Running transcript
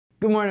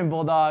Good morning,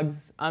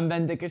 Bulldogs. I'm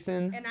Ben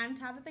Dickerson. And I'm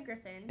Tabitha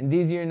Griffin. And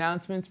these are your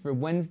announcements for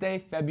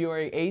Wednesday,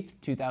 February 8th,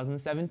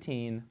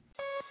 2017.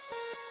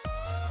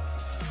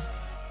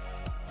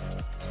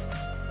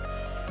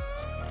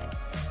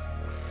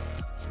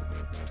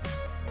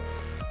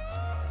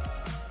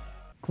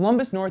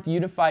 Columbus North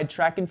Unified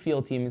Track and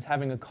Field Team is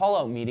having a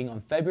call-out meeting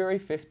on February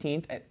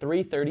 15th at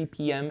 3:30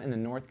 p.m. in the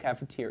North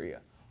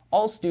Cafeteria.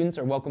 All students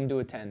are welcome to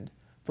attend.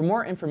 For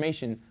more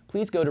information,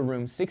 please go to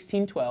room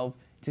 1612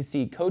 to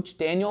see Coach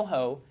Daniel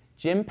Ho,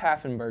 Jim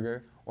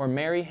Paffenberger, or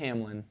Mary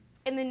Hamlin.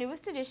 In the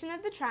newest edition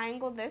of the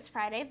Triangle this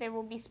Friday, there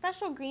will be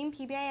special green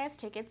PBIS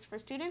tickets for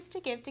students to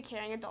give to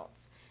caring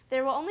adults.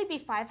 There will only be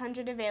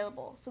 500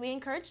 available, so we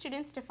encourage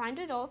students to find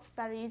adults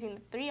that are using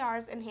the 3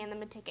 R's and hand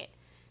them a ticket.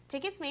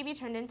 Tickets may be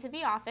turned into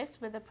the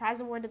office with a prize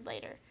awarded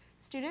later.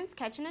 Students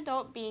catch an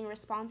adult being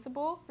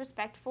responsible,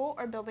 respectful,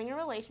 or building a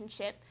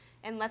relationship,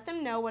 and let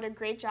them know what a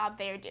great job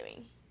they are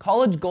doing.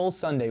 College Goals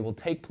Sunday will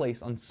take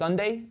place on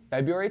Sunday,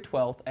 February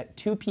 12th at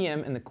 2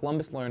 p.m. in the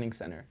Columbus Learning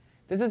Center.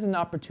 This is an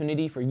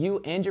opportunity for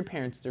you and your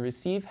parents to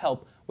receive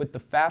help with the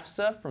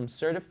FAFSA from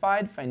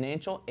certified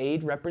financial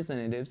aid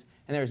representatives,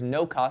 and there is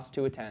no cost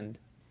to attend.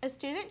 A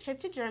student trip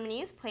to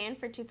Germany is planned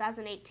for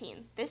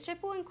 2018. This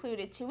trip will include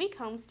a 2-week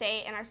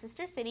homestay in our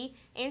sister city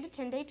and a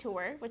 10-day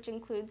tour, which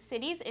includes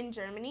cities in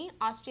Germany,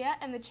 Austria,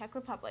 and the Czech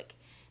Republic.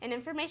 An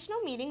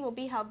informational meeting will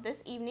be held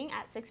this evening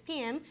at 6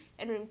 p.m.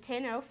 in room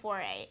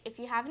 1004A. If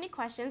you have any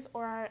questions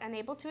or are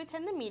unable to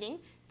attend the meeting,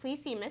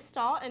 please see Ms.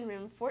 Stahl in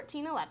room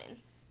 1411.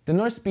 The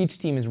North Speech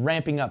Team is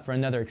ramping up for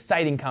another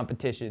exciting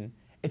competition.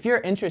 If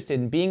you're interested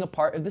in being a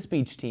part of the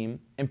speech team,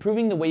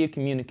 improving the way you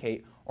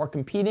communicate, or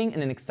competing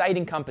in an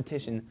exciting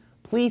competition,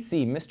 please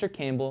see Mr.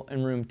 Campbell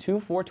in room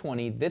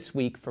 2420 this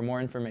week for more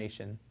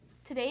information.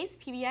 Today's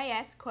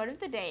PBIS quote of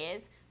the day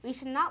is, "We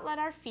should not let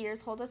our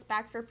fears hold us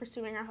back for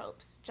pursuing our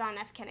hopes." John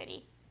F.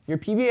 Kennedy. Your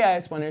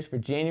PBIS winners for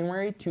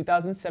January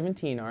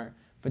 2017 are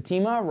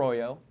Fatima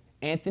Arroyo,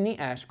 Anthony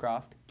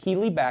Ashcroft,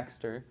 Keely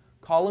Baxter,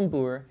 Colin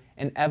Boer,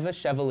 and Eva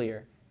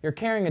Chevalier. Your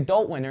caring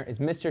adult winner is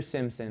Mr.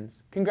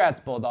 Simpsons.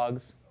 Congrats,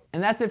 Bulldogs.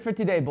 And that's it for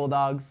today,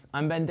 Bulldogs.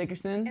 I'm Ben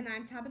Dickerson. And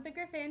I'm Tabitha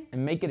Griffin.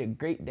 And make it a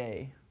great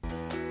day.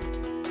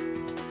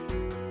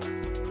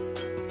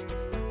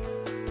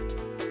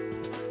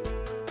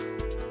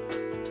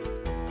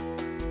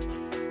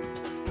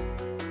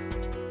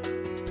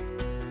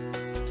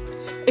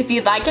 If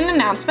you'd like an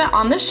announcement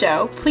on the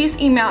show, please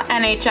email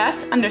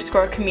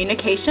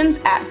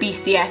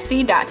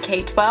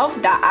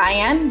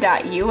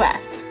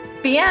nhs_communications@bcsc.k12.in.us.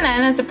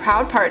 BNN is a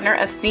proud partner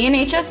of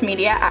CNHS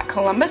Media at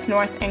Columbus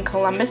North in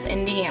Columbus,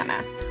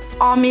 Indiana.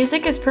 All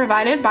music is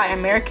provided by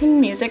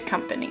American Music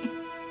Company.